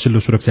भएको पछिल्लो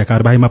सुरक्षा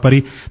कार्यवाहीमा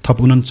परि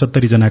थप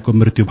 69 जनाको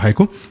मृत्यु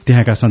भएको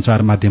त्यहाँका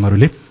संचार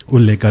माध्यमहरूले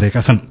उल्लेख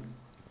गरेका छन्।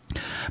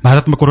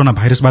 भारतमा कोरोना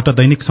भाइरसबाट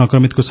दैनिक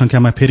संक्रमितको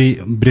संख्यामा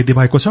फेरि वृद्धि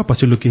भएको छ।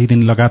 पछिल्लो केही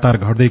दिन लगातार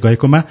घट्दै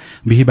गएकोमा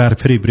बिहीबार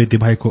फेरि वृद्धि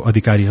भएको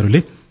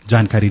अधिकारीहरूले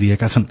जानकारी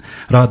दिएका छन्।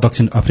 र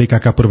दक्षिण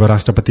अफ्रिकाका पूर्व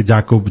राष्ट्रपति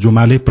जाकोब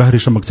जुमाले प्रहरी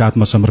समक्ष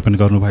आत्मसमर्पण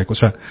गर्नुभएको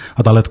छ।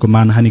 अदालतको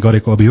मानहानि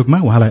गरेको अभियोगमा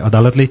उहाँलाई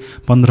अदालतले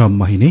 15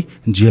 महिने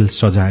जेल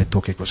सजाय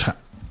तोकेको छ।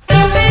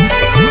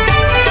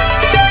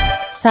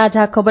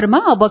 साझा खबरमा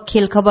अब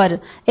खेल खबर।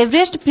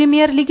 एभरेस्ट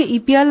प्रिमियर लीग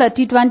ईपीएल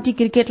टी20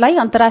 क्रिकेटलाई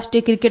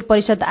अन्तर्राष्ट्रिय क्रिकेट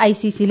परिषद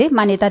आईसीसीले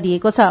मान्यता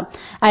दिएको छ।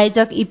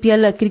 आयोजक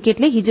ईपीएल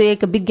क्रिकेटले हिजो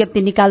एक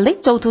विज्ञप्ति निकाल्दै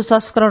चौथो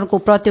संस्करणको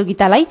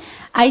प्रतियोगितालाई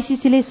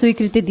आईसीसीले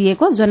स्वीकृति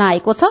दिएको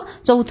जनाएको छ।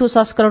 चौथो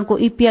संस्करणको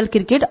ईपीएल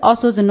क्रिकेट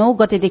असोज 9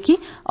 गतेदेखि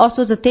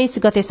असोज 23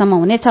 गतेसम्म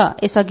हुनेछ।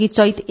 यसअघि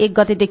चैत 1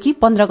 गतेदेखि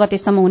 15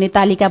 गतेसम्म हुने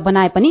तालिका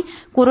बनाए पनि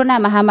कोरोना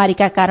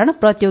महामारीका कारण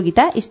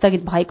प्रतियोगिता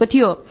स्थगित भएको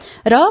थियो।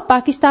 र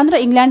पाकिस्तान र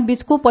इंग्ल्याण्ड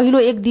बीचको पहिलो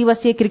एक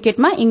दिवसीय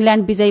क्रिकेटमा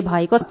इंग्ल्याण्ड विजयी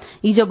भएको।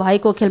 हिजो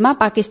भएको खेलमा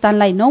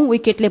पाकिस्तानलाई 9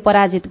 विकेटले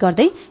पराजित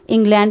गर्दै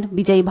इंग्ल्याण्ड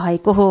विजयी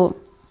भएको हो।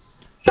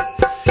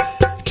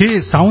 के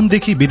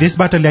साउनदेखि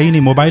विदेशबाट ल्याइने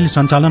मोबाइल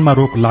सञ्चालनमा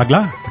रोक लाग्ला?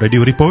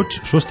 रेडियो रिपोर्ट,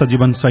 स्वस्थ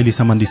जीवनशैली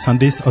सम्बन्धी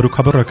सन्देश, अरू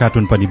खबर र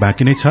कार्टुन पनि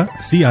बाँकी नै छ।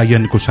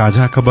 सीआईएन को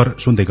साझा खबर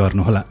सुन्दै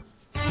गर्नुहोला।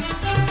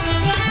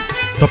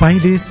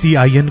 तपाईले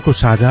सीआईएन को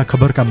साझा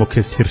खबरका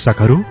मुख्य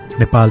शीर्षकहरू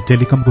नेपाल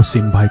टेलिकमको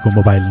सिम भएको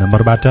मोबाइल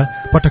नम्बरबाट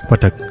पटक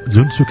पटक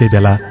जुनसुकै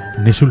बेला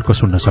निशुल्क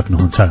सुन्न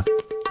सक्नुहुन्छ।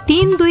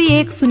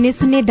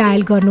 32100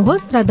 डायल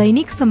गर्नुहोस् र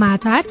दैनिक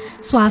समाचार,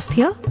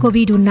 स्वास्थ्य,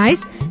 कोभिड-19,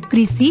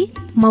 कृषि,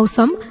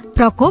 मौसम,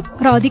 प्रकोप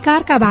र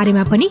अधिकारका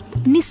बारेमा पनि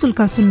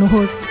निशुल्क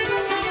सुन्नुहोस्।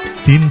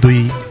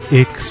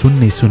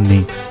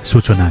 32100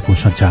 सूचनाको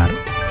संचार।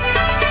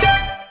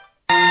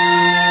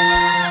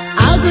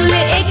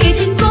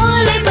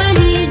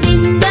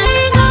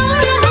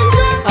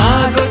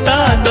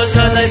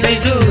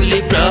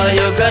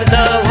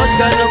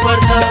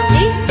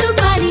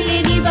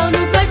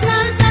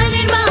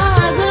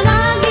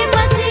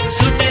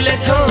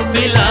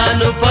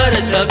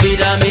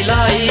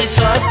 बिरामीलाई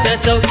स्वास्थ्य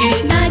चौकी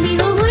नानी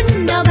हो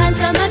हुन्न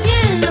भान्सामा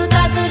खेल्नु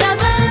तातो र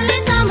बलले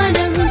सामान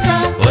हुन्छ।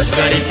 होस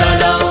गरी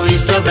चलाऊ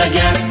स्टोभ र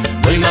ग्यास,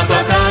 भुइँमा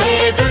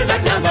पकाए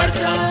दुर्घटना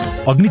बढ्छ।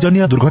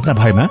 अग्निजन्य दुर्घटना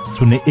भएमा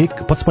 01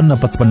 55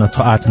 55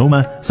 689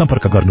 मा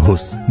सम्पर्क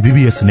गर्नुहोस्।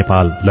 बीबीएस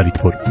नेपाल,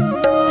 ललितपुर।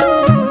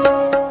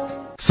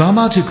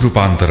 सामाजिक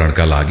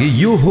रूपान्तरणका लागि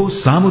यो हो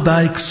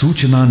सामुदायिक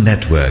सूचना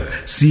नेटवर्क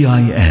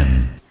सीआईएन।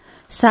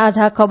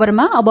 साझा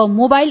खबरमा अब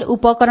मोबाइल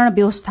उपकरण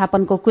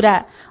व्यवस्थापनको कुरा।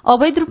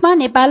 अवैध रूपमा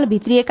नेपाल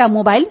भित्रिएका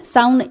मोबाइल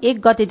साउन 1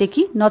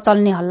 गतेदेखि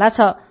नचल्ने हल्ला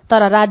छ।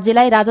 तर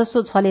राज्यलाई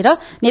राजस्व छलेर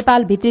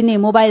नेपाल भित्रिने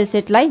मोबाइल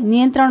सेटलाई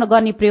नियन्त्रण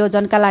गर्ने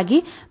प्रयोजनका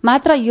लागि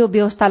मात्र यो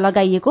व्यवस्था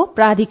लगाइएको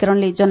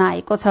प्राधिकरणले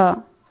जनाएको छ।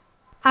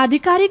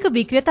 आधिकारिक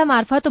विक्रेता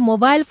मार्फत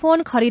मोबाइल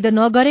फोन खरिद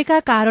नगरेका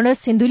कारण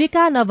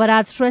सिन्धुलीका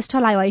नवराज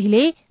श्रेष्ठलाई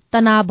अहिले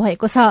तनाव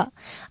भएको छ।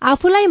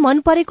 आफूलाई मन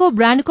परेको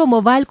ब्राण्डको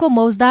मोबाइलको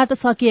मौजदात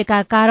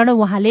सकिएका कारण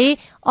उहाँले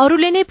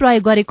अरूले नै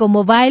प्रयोग गरेको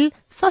मोबाइल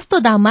सस्तो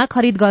दाममा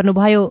खरिद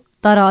गर्नुभयो।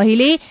 तर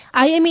अहिले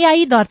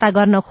आईएमईआई दर्ता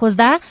गर्न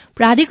खोज्दा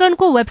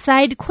प्राधिकरणको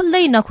वेबसाइट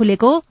खुल्दै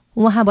नखुलेको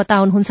उहाँ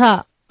बताउनुहुन्छ।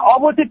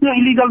 अब चाहिँ त्यो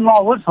इलिगल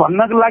नहोस्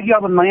भन्नको लागि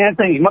अब नयाँ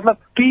चाहिँ मतलब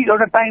केही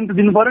एउटा टाइम त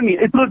दिनु पर्यो नि।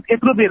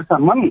 यत्रो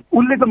बेरसम्म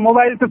उसले त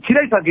मोबाइल त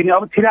छिराइसक्यो नि,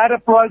 अब छिराएर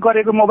प्रयोग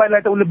गरेको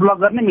मोबाइललाई त उसले ब्लक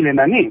गर्नै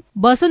मिलेन नि।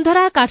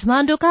 वसुन्धरा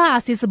काठमाडौँका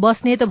आशिष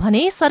बस्नेत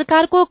भने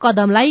सरकारको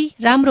कदमलाई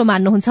राम्रो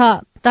मान्नुहुन्छ,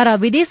 तर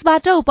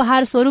विदेशबाट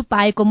उपहार स्वरूप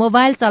पाएको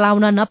मोबाइल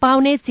चलाउन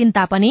नपाउने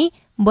चिन्ता पनि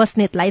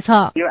बस्नेतलाई छ।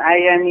 यो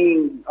आइएमई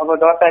अब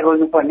दर्ता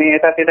गर्नुपर्ने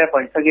यतात्यता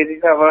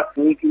भइसकेपछि अब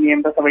नीति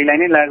नियम त सबैलाई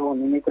नै लागू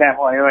हुने कुरा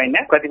भयो होइन।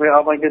 कतिपय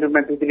अवैध रूपमा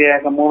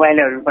बिक्रिरहेका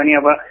मोबाइलहरू पनि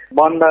अब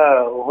बन्द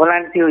होला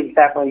त्यो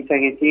हिसाब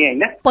भइसकेपछि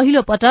होइन।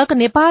 पहिलो पटक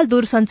नेपाल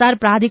दूरसञ्चार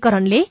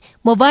प्राधिकरणले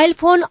मोबाइल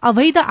फोन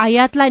अवैध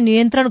आयातलाई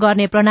नियन्त्रण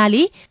गर्ने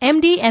प्रणाली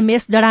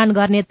MDMS जडान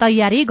गर्ने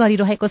तयारी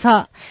गरिरहेको छ।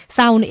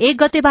 साउन 1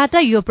 गतेबाट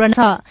यो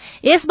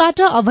प्रणाली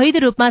यसबाट अवैध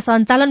रूपमा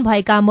सञ्चालन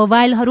भएका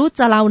मोबाइलहरू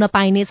चलाउन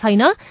पाइने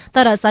छैन,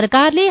 तर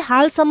सरकारले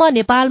हालसम्म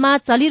नेपालमा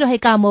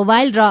चलिरहेका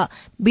मोबाइल र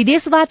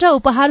विदेशबाट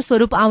उपहार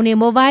स्वरूप आउने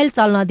मोबाइल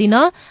चल्न दिन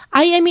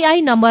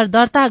IMEI नम्बर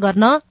दर्ता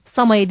गर्न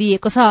समय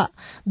दिएको छ।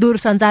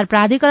 दूरसञ्चार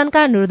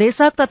प्राधिकरणका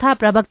निर्देशक तथा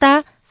प्रवक्ता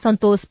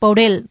सन्तोष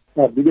पौडेल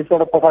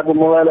विदेशबाट पठाएको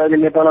मोबाइल अहिले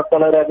नेपालमा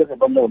चलाइरहेको छ,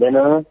 बन्द हुँदैन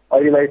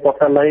अहिलेलाई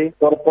पठाललाई,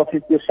 तर पछि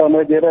त्यो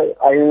समय दिएर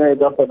आइएमआई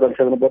दर्ता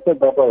गरिसक्नुपर्छ,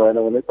 दर्ता भएन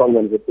भने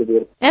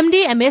चल्दैन।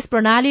 MDMS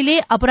प्रणालीले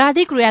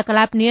आपराधिक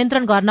क्रियाकलाप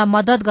नियन्त्रण गर्न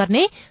मद्दत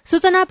गर्ने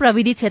सूचना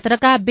प्रविधि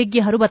क्षेत्रका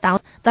विज्ञहरू बताउन्,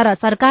 तर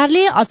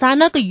सरकारले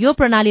अचानक यो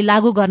प्रणाली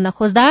लागू गर्न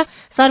खोज्दा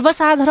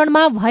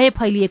सर्वसाधारणमा भय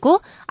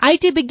फैलिएको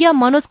IT विज्ञ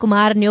मनोज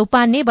कुमार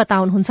न्यौपाने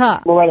बताउनुहुन्छ।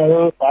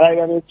 मोबाइलहरू हराइ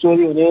गर्ने,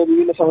 चोरी हुने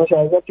विभिन्न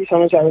समस्याहरू छ, ती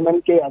समस्याहरूमा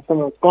केही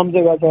हदसम्म कम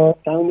चाहिँ गर्छ।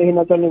 सानोदेखि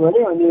नचल्ने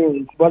भने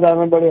अनि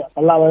बजारमा बढी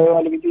हल्ला भयो,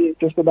 अलिकति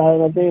त्यसको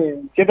बारेमा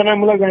चाहिँ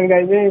चेतनामूलक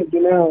जानकारी चाहिँ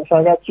दिन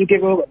सरकार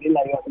चुकेको भन्ने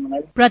लाग्यो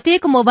मलाई।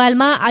 प्रत्येक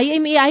मोबाइलमा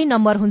IMEI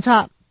नम्बर हुन्छ,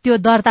 त्यो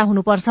दर्ता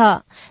हुनुपर्छ।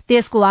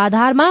 त्यसको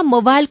आधारमा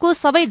मोबाइलको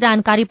सबै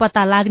जानकारी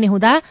पत्ता लाग्ने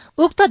हुँदा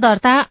उक्त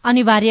दर्ता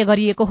अनिवार्य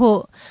गरिएको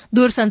हो।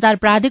 दूरसञ्चार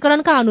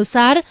प्राधिकरणका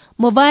अनुसार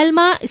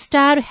मोबाइलमा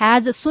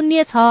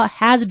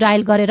 *#06#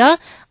 डायल गरेर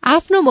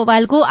आफ्नो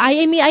मोबाइलको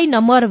IMEI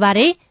नम्बर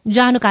बारे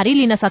जानकारी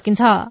लिन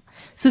सकिन्छ।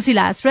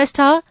 सुशीला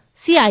श्रेष्ठ,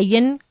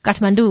 CIN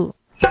काठमाडौँ।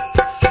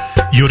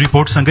 यो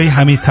रिपोर्टसँगै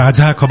हामी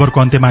साझा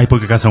खबरको अन्त्यमा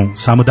आइपुगेका छौं।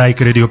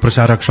 सामुदायिक रेडियो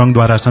प्रसारक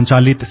संघद्वारा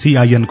सञ्चालित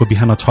CIN को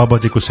बिहान 6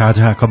 बजेको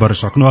साझा खबर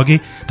सक्नु अघि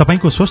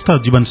तपाईंको स्वस्थ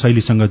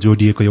जीवनशैलीसँग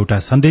जोडिएको एउटा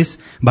सन्देश।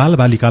 बाल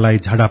बालिकालाई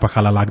झाडा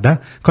पखाला लाग्दा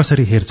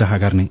कसरी हेरचाह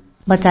गर्ने?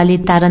 बच्चाले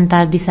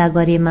तारन्तार दिशा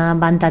गरेमा,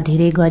 बान्ता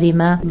धेरै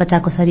गरेमा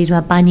बच्चाको शरीरमा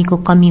पानीको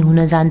कमी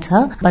हुन जान्छ।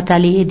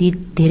 बच्चाले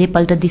यदि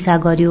धेरैपल्ट दिशा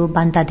गर्यो,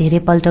 बान्ता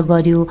धेरैपल्ट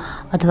गर्यो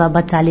अथवा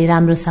बच्चाले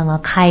राम्रोसँग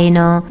खाएन,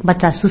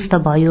 बच्चा सुस्त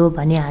भयो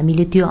भने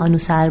हामीले त्यो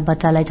अनुसार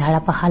बच्चालाई झाडा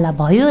पखाला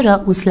भयो र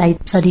उसलाई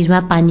शरीरमा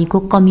पानीको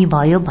कमी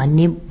भयो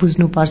भन्ने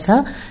बुझ्नुपर्छ।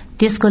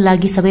 त्यसको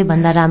लागि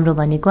सबैभन्दा राम्रो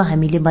भनेको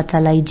हामीले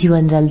बच्चालाई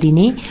जीवनजल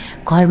दिने,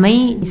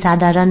 घरमै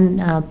साधारण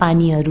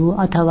पानीहरू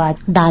अथवा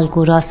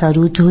दालको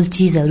रसहरू, झोल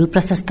चीजहरू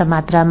प्रशस्त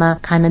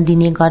मात्रामा खान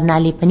दिने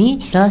गर्नाले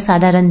पनि र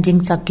साधारण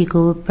जिङ्क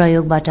चक्कीको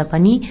प्रयोगबाट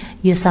पनि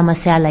यो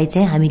समस्यालाई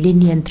चाहिँ हामीले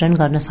नियन्त्रण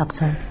गर्न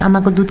सक्छौं।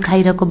 आमाको दूध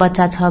खाइरहेको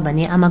बच्चा छ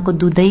भने आमाको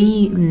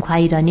दुधै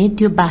खुवाइरहने,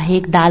 त्यो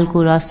बाहेक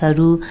दालको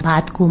रसहरू,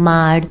 भातको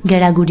माड,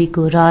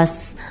 गेडागुडीको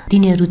रस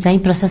तिनीहरू चाहिँ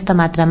प्रशस्त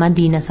मात्रामा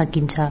दिन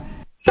सकिन्छ।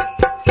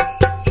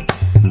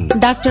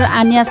 डाक्टर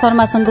आन्या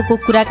शर्मासँगको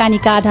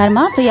कुराकानीका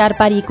आधारमा तयार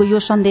पारिएको यो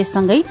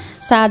सन्देशसँगै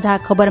साझा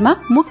खबरमा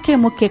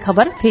मुख्य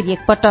खबर फेरि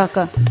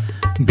एकपटक।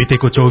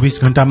 बितेको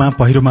 24 घण्टामा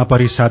पहिरोमा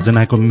परि 7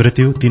 जनाको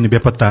मृत्यु, 3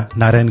 बेपत्ता।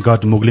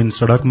 नारायणगढ़ मुगलिन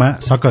सड़कमा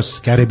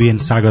सकस क्यारेबियन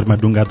सागरमा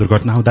डुङ्गा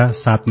दुर्घटना हुँदा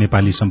 7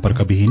 नेपाली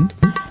सम्पर्कविहीन।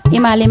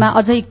 एमालेमा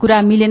अझै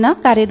कुरा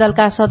मिलेन,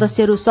 कार्यदलका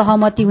सदस्यहरू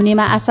सहमति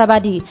हुनेमा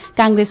आशावादी।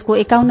 कांग्रेसको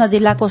 51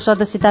 जिल्लाको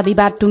सदस्यता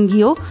विवाद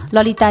टुंगियो।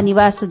 ललिता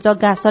निवास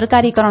जग्गा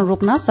सरकारीकरण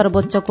रोक्न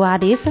सर्वोच्चको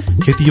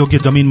आदेश। खेतीयोग्य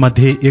जमीन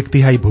मध्ये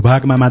 1/3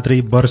 भूभागमा मात्रै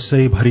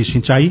वर्षैभरि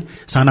सिंचाई,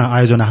 साना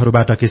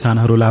आयोजनाहरूबाट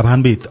किसानहरू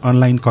लाभान्वित।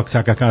 अनलाइन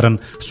कक्षाका कारण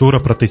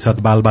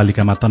 16%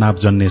 बालबालिकामा तनाव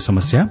जन्ने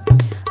समस्या।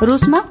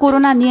 रूसमा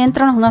कोरोना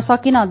नियन्त्रण हुन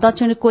सकेन,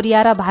 दक्षिण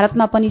कोरिया र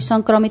भारतमा पनि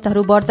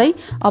संक्रमितहरू बढ्दै।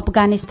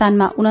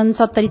 अफगानिस्तानमा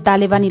 69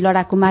 तालेबानी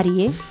लडाकु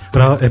मारिए।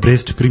 र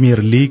एभरेस्ट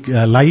प्रिमियर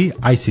लीगलाई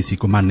ICC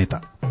को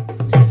मान्यता।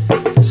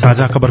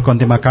 साझा खबरको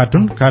अन्त्यमा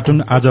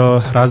कार्टुन आज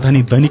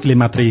राजधानी दैनिकले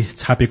मात्रै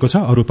छापेको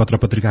छ, अरू पत्र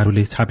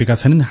पत्रिकाहरूले छापेका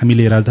छैनन्।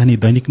 हामीले राजधानी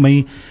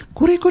दैनिकमै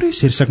कोरै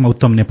शीर्षकमा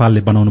उत्तम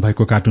नेपालले बनाउनु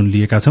भएको कार्टुन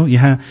लिएका छौं।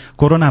 यहाँ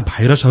कोरोना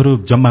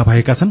भाइरसहरू जम्मा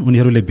भएका छन्,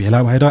 उनीहरूले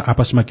भेला भएर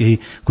आपसमा केही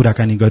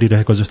कुराकानी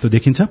गरिरहेको जस्तो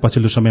देखिन्छ।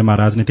 पछिल्लो समयमा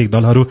राजनीतिक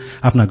दलहरू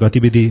आफ्ना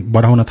गतिविधि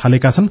बढ़ाउन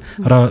थालेका छन्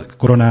र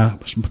कोरोना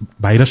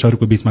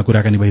भाइरसहरूको बीचमा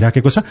कुराकानी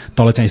भइराखेको छ।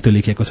 तल चाहिँ यस्तो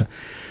लेखिएको छ,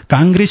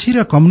 कांग्रेसी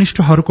र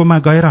कम्युनिष्टहरूकोमा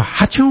गएर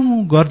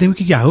हाछ्यौं गर्दिउँ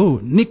कि क्या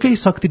हो, निकै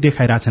शक्ति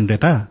देखाइरहेछन् रे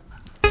त।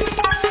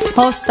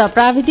 हवस् त,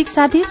 प्राविधिक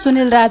साथी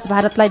सुनिल राज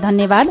भारतलाई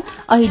धन्यवाद।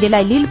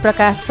 अहिलेलाई लील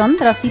प्रकाश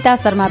चन्द र सीता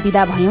शर्मा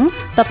विदा भयौं।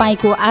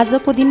 तपाईको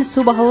आजको दिन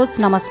शुभ होस्।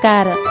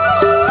 नमस्कार।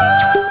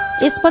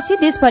 यसपछि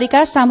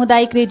देशभरिका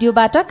सामुदायिक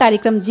रेडियोबाट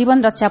कार्यक्रम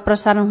जीवन रक्षा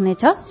प्रसारण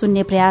हुनेछ,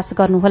 सुन्ने प्रयास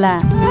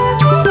गर्नुहोला।